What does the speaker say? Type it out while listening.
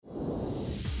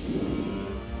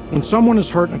When someone is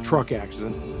hurt in a truck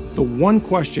accident, the one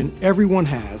question everyone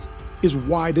has is,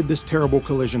 why did this terrible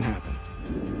collision happen?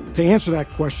 To answer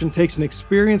that question takes an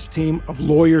experienced team of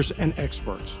lawyers and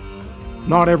experts.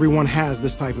 Not everyone has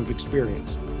this type of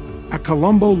experience. At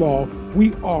Colombo Law,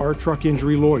 we are truck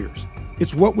injury lawyers.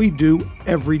 It's what we do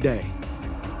every day.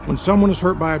 When someone is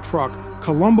hurt by a truck,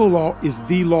 Colombo Law is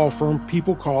the law firm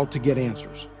people call to get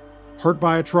answers. Hurt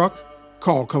by a truck?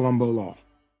 Call Colombo Law.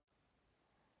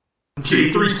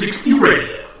 J360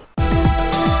 Radio.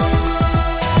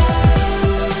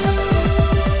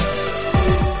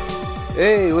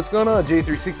 Hey, what's going on,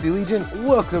 J360 Legion?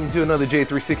 Welcome to another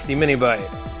J360 Mini Bite,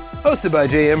 hosted by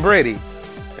J.M. Brady,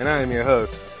 and I am your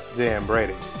host, J.M.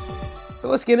 Brady. So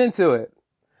let's get into it.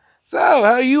 So,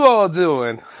 how you all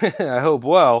doing? I hope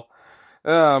well.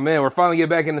 Oh man, we're finally getting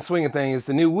back in the swing of things. It's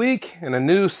a new week and a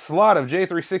new slot of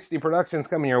J360 productions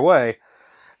coming your way,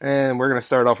 and we're going to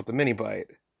start off with the Mini Bite.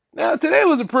 Now, today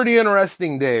was a pretty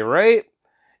interesting day, right?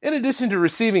 In addition to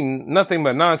receiving nothing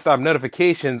but nonstop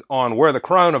notifications on where the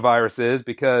coronavirus is,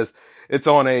 because it's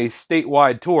on a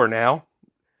statewide tour now,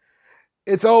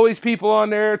 it's always people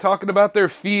on there talking about their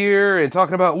fear and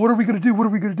talking about, what are we going to do? What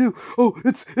are we going to do? Oh,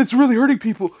 it's really hurting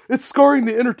people. It's scarring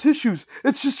the inner tissues.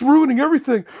 It's just ruining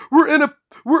everything. We're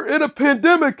in a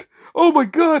pandemic. Oh my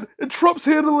God. And Trump's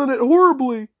handling it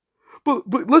horribly. But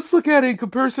let's look at it in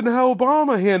comparison to how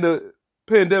Obama handled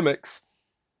pandemics.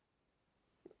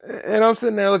 And I'm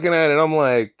sitting there looking at it, I'm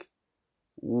like,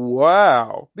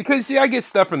 wow. Because, see, I get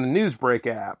stuff from the Newsbreak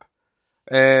app.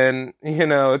 And, you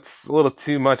know, it's a little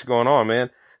too much going on, man.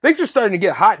 Things are starting to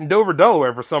get hot in Dover,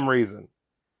 Delaware for some reason.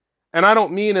 And I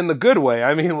don't mean in the good way.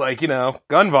 I mean, like, you know,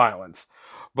 gun violence.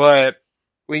 But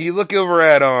when you look over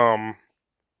at,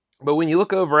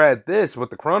 this with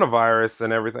the coronavirus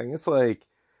and everything, it's like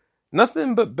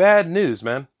nothing but bad news,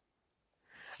 man.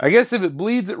 I guess if it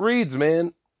bleeds, it reads,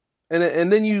 man.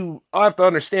 And then you have to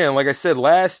understand, like I said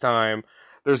last time,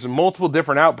 there's multiple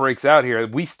different outbreaks out here.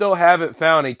 We still haven't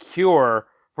found a cure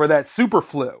for that super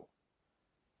flu.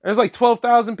 There's like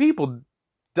 12,000 people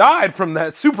died from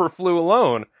that super flu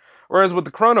alone. Whereas with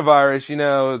the coronavirus, you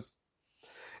know,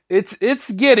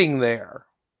 it's getting there.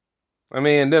 I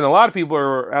mean, then a lot of people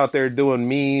are out there doing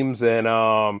memes, and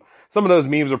some of those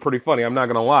memes are pretty funny, I'm not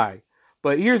going to lie.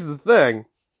 But here's the thing.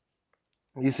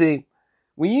 You see,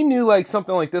 when you knew like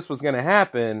something like this was going to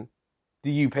happen,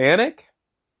 do you panic?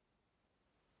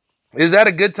 Is that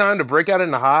a good time to break out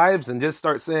into hives and just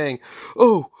start saying,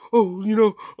 oh, you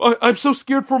know, I'm so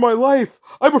scared for my life.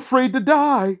 I'm afraid to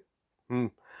die.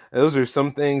 Those are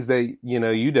some things that, you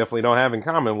know, you definitely don't have in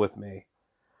common with me.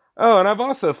 Oh, and I've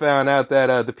also found out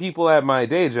that the people at my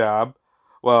day job,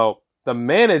 well, the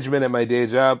management at my day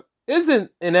job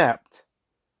isn't inept.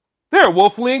 They're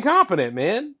woefully incompetent,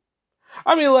 man.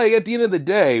 I mean, like, at the end of the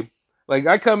day, like,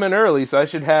 I come in early, so I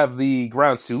should have the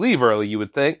grounds to leave early, you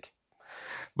would think.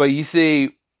 But you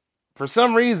see, for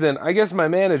some reason, I guess my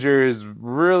manager is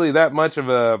really that much of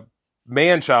a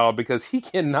man-child because he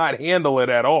cannot handle it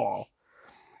at all.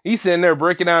 He's sitting there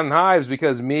breaking out in hives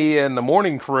because me and the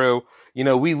morning crew, you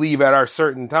know, we leave at our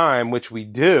certain time, which we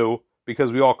do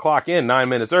because we all clock in 9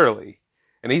 minutes early.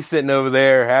 And he's sitting over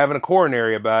there having a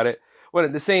coronary about it. When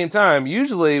at the same time,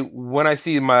 usually when I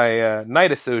see my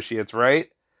night associates, right,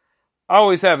 I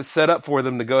always have it set up for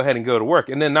them to go ahead and go to work.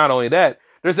 And then not only that,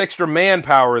 there's extra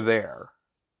manpower there.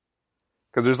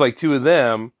 Because there's like two of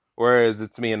them, whereas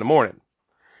it's me in the morning.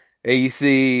 And you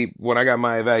see, when I got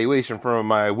my evaluation from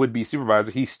my would-be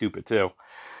supervisor, he's stupid too.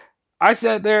 I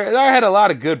sat there, and I had a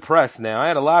lot of good press now. I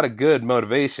had a lot of good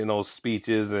motivational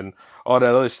speeches and all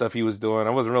that other stuff he was doing.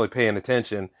 I wasn't really paying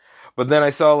attention. But then I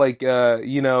saw, like,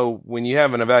 you know, when you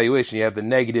have an evaluation, you have the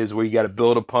negatives where you got to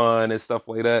build upon and stuff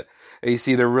like that. And you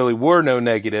see there really were no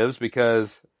negatives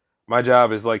because my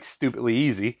job is, like, stupidly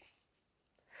easy.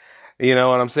 You know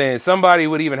what I'm saying? Somebody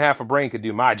with even half a brain could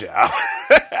do my job.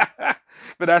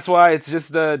 But that's why it's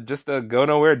just a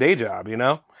go-nowhere day job, you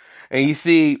know? And you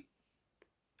see,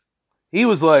 he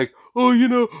was like, oh, you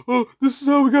know, this is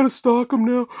how we got to stock them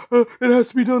now. It has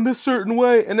to be done this certain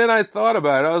way. And then I thought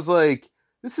about it. I was like,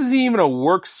 this isn't even a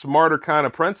work smarter kind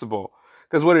of principle.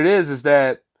 Because what it is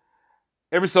that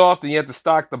every so often you have to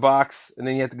stock the box and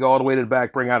then you have to go all the way to the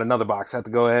back, bring out another box. Have to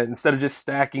go ahead instead of just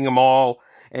stacking them all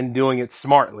and doing it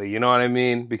smartly. You know what I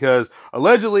mean? Because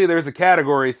allegedly there's a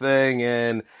category thing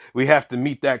and we have to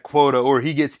meet that quota, or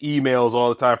he gets emails all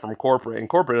the time from corporate and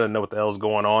corporate doesn't know what the hell's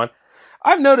going on.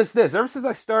 I've noticed this ever since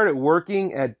I started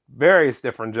working at various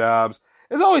different jobs.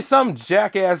 There's always some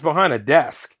jackass behind a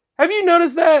desk. Have you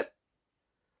noticed that?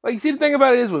 Like, you see, the thing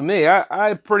about it is with me,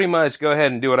 I pretty much go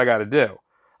ahead and do what I got to do.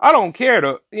 I don't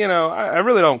care I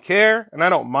really don't care, and I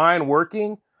don't mind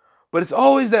working But it's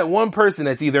always that one person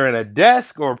that's either in a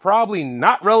desk or probably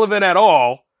not relevant at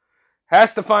all,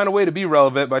 has to find a way to be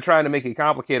relevant by trying to make it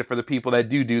complicated for the people that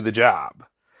do the job.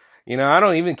 I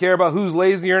don't even care about who's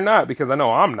lazy or not, because I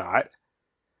know I'm not.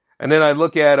 And then I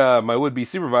look at my would-be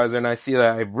supervisor and I see that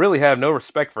I really have no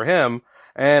respect for him,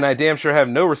 and I damn sure have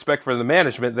no respect for the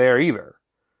management there either.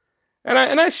 And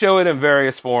I show it in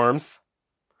various forms.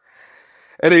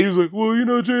 And then he's like,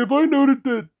 well, Jay, if I noted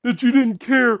that you didn't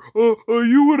care,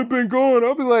 you would have been gone.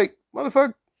 I'll be like,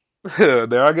 motherfucker.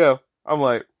 There I go. I'm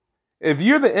like, if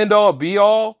you're the end-all,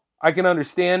 be-all, I can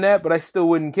understand that, but I still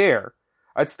wouldn't care.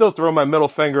 I'd still throw my middle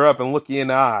finger up and look you in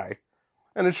the eye.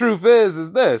 And the truth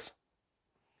is this.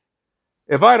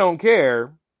 If I don't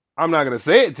care, I'm not going to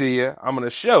say it to you. I'm going to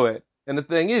show it. And the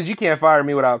thing is, you can't fire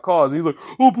me without cause. He's like,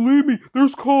 oh, believe me,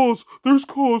 there's cause. There's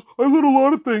cause. I let a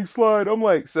lot of things slide. I'm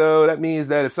like, so that means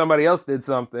that if somebody else did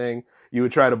something, you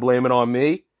would try to blame it on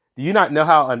me? Do you not know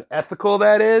how unethical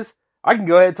that is? I can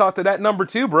go ahead and talk to that number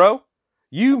too, bro.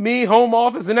 You, me, home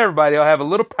office, and everybody will have a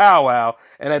little powwow.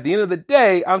 And at the end of the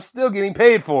day, I'm still getting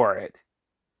paid for it.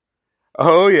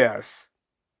 Oh, yes.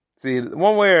 See,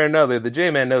 one way or another, the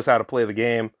J-Man knows how to play the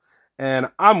game. And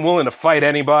I'm willing to fight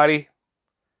anybody.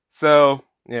 So,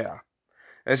 yeah,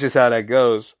 that's just how that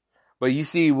goes. But you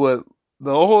see what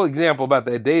the whole example about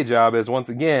that day job is, once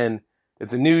again,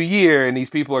 it's a new year and these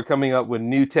people are coming up with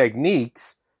new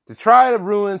techniques to try to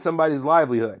ruin somebody's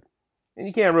livelihood. And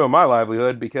you can't ruin my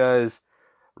livelihood because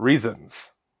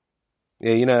reasons.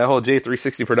 Yeah, that whole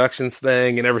J360 Productions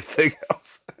thing and everything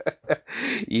else.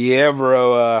 Yeah,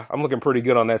 bro, I'm looking pretty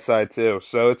good on that side too.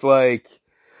 So it's like,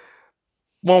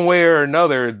 one way or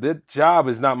another, that job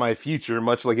is not my future,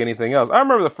 much like anything else. I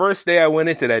remember the first day I went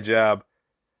into that job,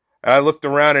 I looked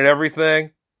around at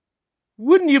everything.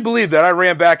 Wouldn't you believe that I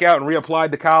ran back out and reapplied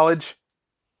to college?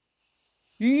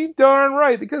 You darn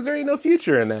right, because there ain't no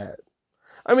future in that.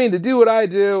 I mean, to do what I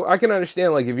do, I can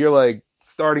understand, like, if you're, like,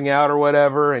 starting out or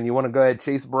whatever, and you want to go ahead and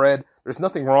chase bread, there's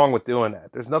nothing wrong with doing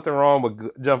that. There's nothing wrong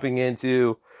with jumping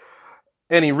into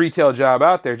any retail job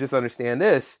out there. Just understand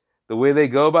this. The way they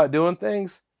go about doing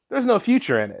things, there's no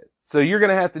future in it. So you're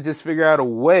going to have to just figure out a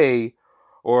way,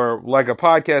 or like a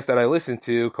podcast that I listen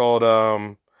to called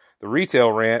The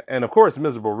Retail Rant, and of course,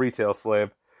 Miserable Retail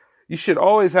Slave. You should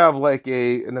always have like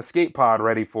an escape pod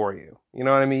ready for you. You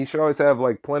know what I mean? You should always have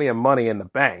like plenty of money in the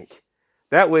bank.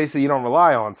 That way so you don't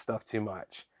rely on stuff too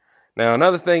much. Now,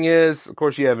 another thing is, of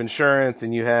course, you have insurance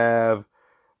and you have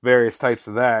various types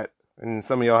of that. And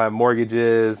some of y'all have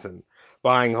mortgages and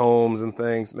buying homes and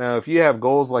things. Now, if you have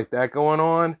goals like that going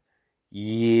on,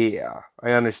 yeah,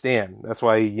 I understand. That's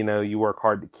why, you work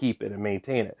hard to keep it and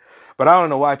maintain it. But I don't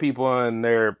know why people in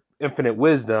their infinite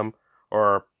wisdom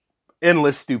or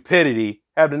endless stupidity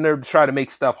have the nerve to try to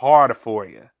make stuff harder for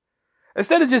you.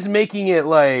 Instead of just making it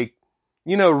like,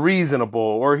 reasonable,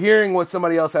 or hearing what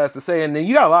somebody else has to say. And then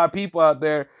you got a lot of people out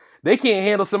there, they can't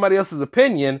handle somebody else's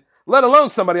opinion, let alone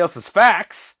somebody else's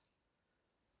facts.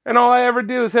 And all I ever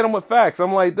do is hit them with facts.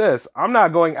 I'm like this. I'm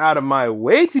not going out of my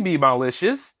way to be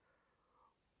malicious,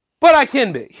 but I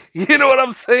can be. You know what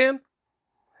I'm saying?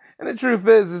 And the truth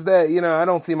is that, I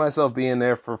don't see myself being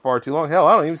there for far too long. Hell,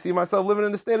 I don't even see myself living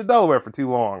in the state of Delaware for too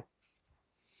long.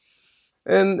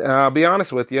 And I'll be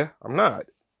honest with you, I'm not.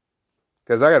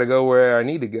 Because I got to go where I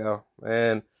need to go.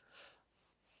 And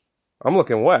I'm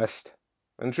looking west.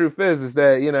 And the truth is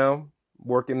that,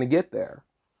 working to get there.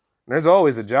 And there's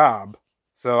always a job.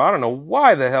 So I don't know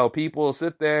why the hell people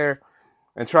sit there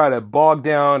and try to bog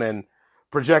down and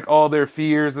project all their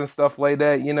fears and stuff like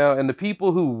that, and the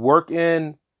people who work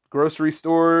in grocery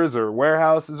stores or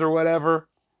warehouses or whatever,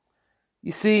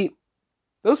 you see,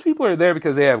 those people are there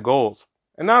because they have goals.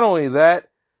 And not only that,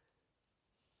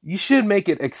 you should make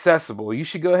it accessible. You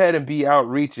should go ahead and be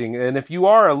outreaching. And if you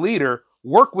are a leader,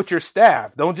 work with your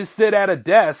staff. Don't just sit at a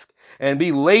desk and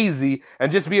be lazy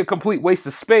and just be a complete waste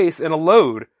of space and a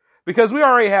load. Because we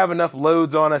already have enough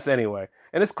loads on us anyway.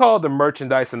 And it's called the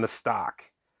merchandise and the stock.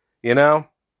 And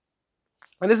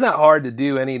it's not hard to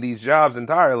do any of these jobs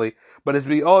entirely, but it's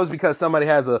always because somebody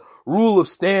has a rule of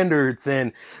standards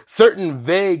and certain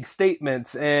vague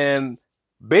statements, and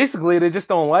basically they just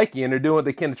don't like you and they're doing what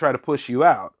they can to try to push you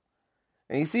out.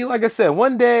 And you see, like I said,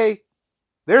 one day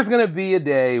there's going to be a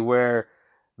day where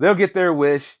they'll get their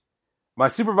wish. My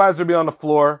supervisor will be on the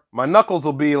floor. My knuckles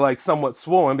will be like somewhat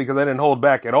swollen because I didn't hold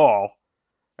back at all.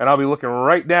 And I'll be looking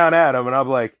right down at him and I'll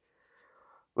be like,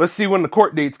 let's see when the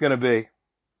court date's going to be.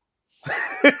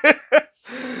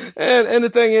 and the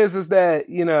thing is that,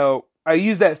 I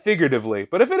use that figuratively.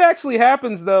 But if it actually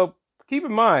happens, though, keep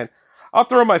in mind, I'll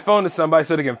throw my phone to somebody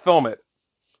so they can film it.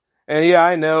 And yeah,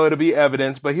 I know it'll be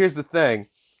evidence, but here's the thing.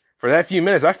 for that few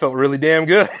minutes, I felt really damn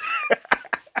good.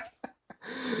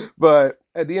 But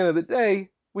at the end of the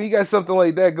day, when you got something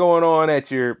like that going on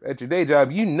at your day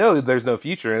job, you know that there's no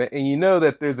future in it, and you know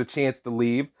that there's a chance to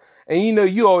leave, and you know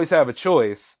you always have a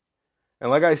choice. And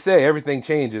like I say, everything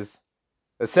changes.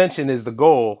 Ascension is the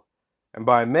goal. And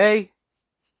by May,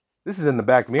 this is in the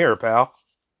back mirror, pal.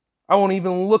 I won't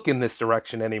even look in this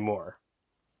direction anymore.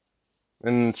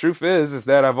 And the truth is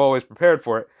that I've always prepared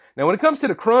for it. Now, when it comes to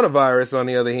the coronavirus, on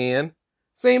the other hand,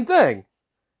 same thing.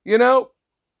 You know,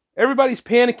 everybody's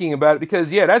panicking about it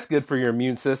because, yeah, that's good for your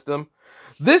immune system.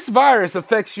 This virus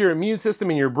affects your immune system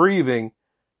and your breathing,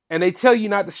 and they tell you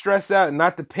not to stress out and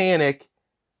not to panic,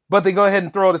 but they go ahead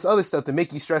and throw all this other stuff to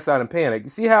make you stress out and panic. You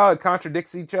see how it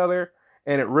contradicts each other,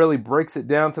 and it really breaks it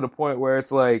down to the point where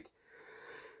it's like,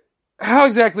 how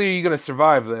exactly are you going to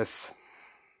survive this?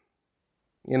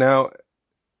 You know,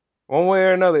 one way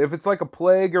or another. If it's like a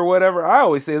plague or whatever, I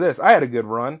always say this. I had a good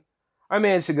run. I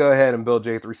managed to go ahead and build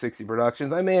J360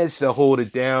 Productions. I managed to hold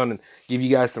it down and give you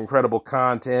guys some credible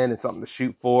content and something to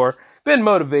shoot for. Been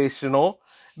motivational.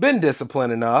 Been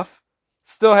disciplined enough.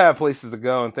 Still have places to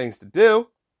go and things to do.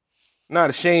 Not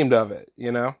ashamed of it,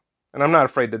 you know? And I'm not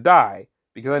afraid to die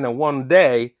because I know one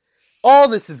day all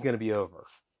this is going to be over.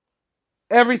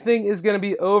 Everything is going to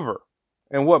be over.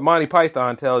 And what Monty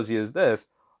Python tells you is this.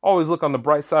 Always look on the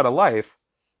bright side of life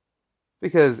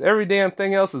because every damn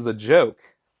thing else is a joke.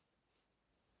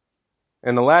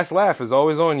 And the last laugh is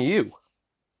always on you.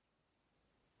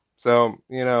 So,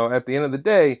 you know, at the end of the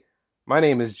day, my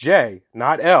name is Jay,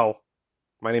 not L.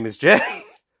 My name is Jay.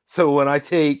 So when I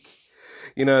take,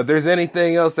 you know, if there's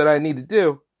anything else that I need to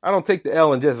do, I don't take the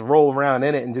L and just roll around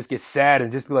in it and just get sad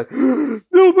and just be like,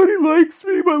 nobody likes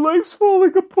me. My life's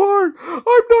falling apart. I'm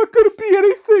not going to be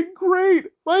anything great.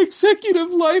 My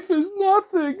executive life is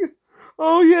nothing.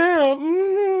 Oh, yeah.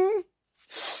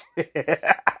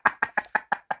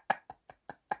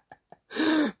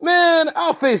 Man,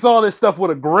 I'll face all this stuff with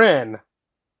a grin.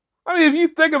 I mean, if you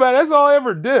think about it, that's all I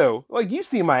ever do. Like, you've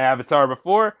seen my avatar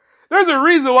before. There's a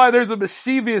reason why there's a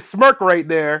mischievous smirk right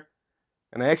there.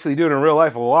 And I actually do it in real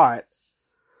life a lot.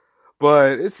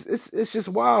 But it's just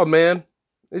wild, man.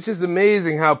 It's just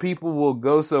amazing how people will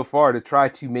go so far to try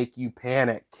to make you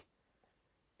panic.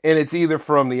 And it's either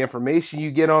from the information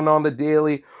you get on the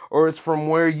daily, or it's from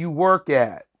where you work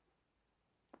at.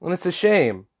 And it's a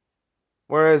shame.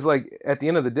 Whereas, like, at the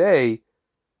end of the day,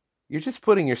 you're just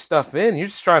putting your stuff in. You're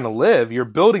just trying to live. You're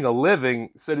building a living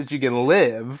so that you can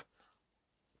live.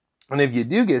 And if you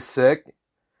do get sick,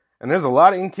 and there's a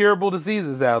lot of incurable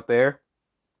diseases out there,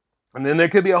 and then there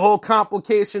could be a whole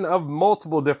complication of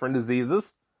multiple different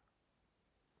diseases,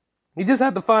 you just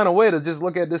have to find a way to just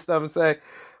look at this stuff and say,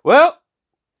 well,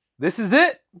 this is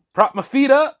it. Prop my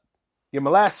feet up, get my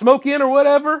last smoke in or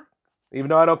whatever, even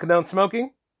though I don't condone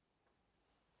smoking.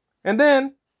 And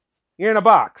then you're in a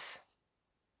box.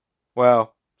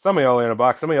 Well, some of y'all are in a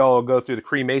box. Some of y'all will go through the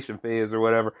cremation phase or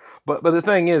whatever. But the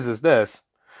thing is this.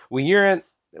 When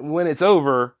it's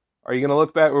over, are you going to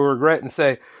look back with regret and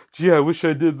say, gee, I wish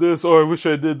I did this or I wish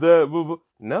I did that?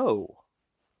 No.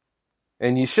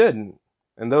 And you shouldn't.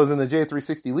 And those in the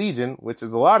J360 Legion, which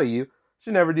is a lot of you,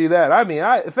 should never do that. I mean,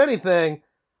 if anything,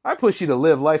 I push you to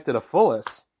live life to the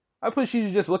fullest. I push you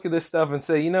to just look at this stuff and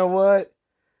say, you know what?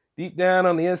 Deep down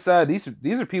on the inside, these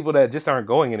are people that just aren't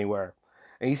going anywhere.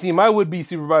 And you see, my would-be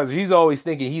supervisor, he's always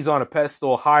thinking he's on a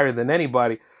pedestal higher than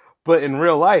anybody. But in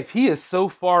real life, he is so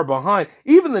far behind.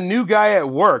 Even the new guy at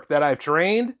work that I've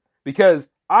trained, because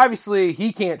obviously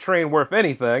he can't train worth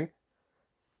anything.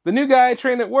 The new guy I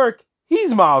trained at work,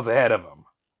 he's miles ahead of him.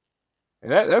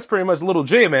 And that's pretty much little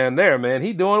J-Man there, man.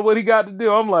 He doing what he got to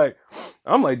do. I'm like,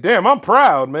 damn, I'm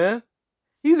proud, man.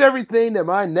 He's everything that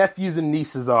my nephews and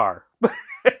nieces are.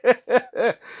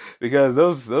 Because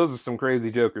those are some crazy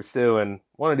jokers too. And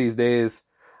one of these days,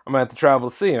 I'm going to have to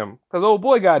travel to see him. Because old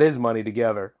boy got his money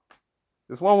together.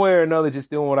 Just one way or another,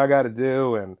 just doing what I got to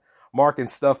do and marking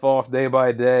stuff off day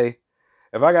by day.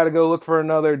 If I got to go look for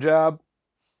another job,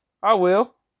 I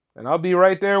will. And I'll be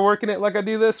right there working it like I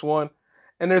do this one.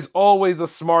 And there's always a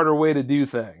smarter way to do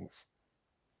things.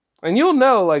 And you'll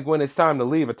know, like, when it's time to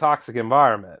leave a toxic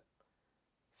environment.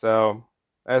 So,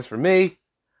 as for me,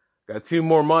 got 2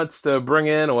 more months to bring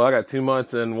in. Well, I got 2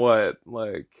 months and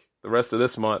the rest of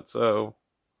this month. So,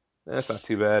 that's not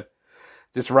too bad.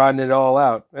 Just riding it all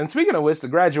out. And speaking of which, the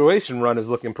graduation run is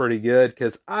looking pretty good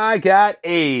because I got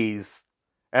A's.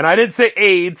 And I didn't say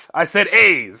AIDS, I said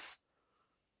A's.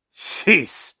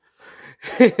 Jeez.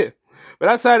 But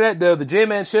outside of that, though, the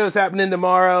J-Man show is happening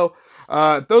tomorrow.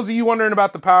 Those of you wondering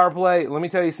about the power play, let me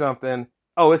tell you something.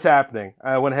 Oh, it's happening.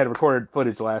 I went ahead and recorded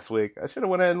footage last week. I should have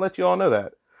went ahead and let you all know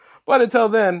that. But until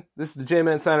then, this is the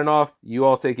J-Man signing off. You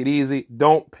all take it easy.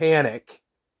 Don't panic.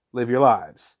 Live your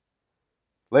lives.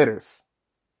 Laters.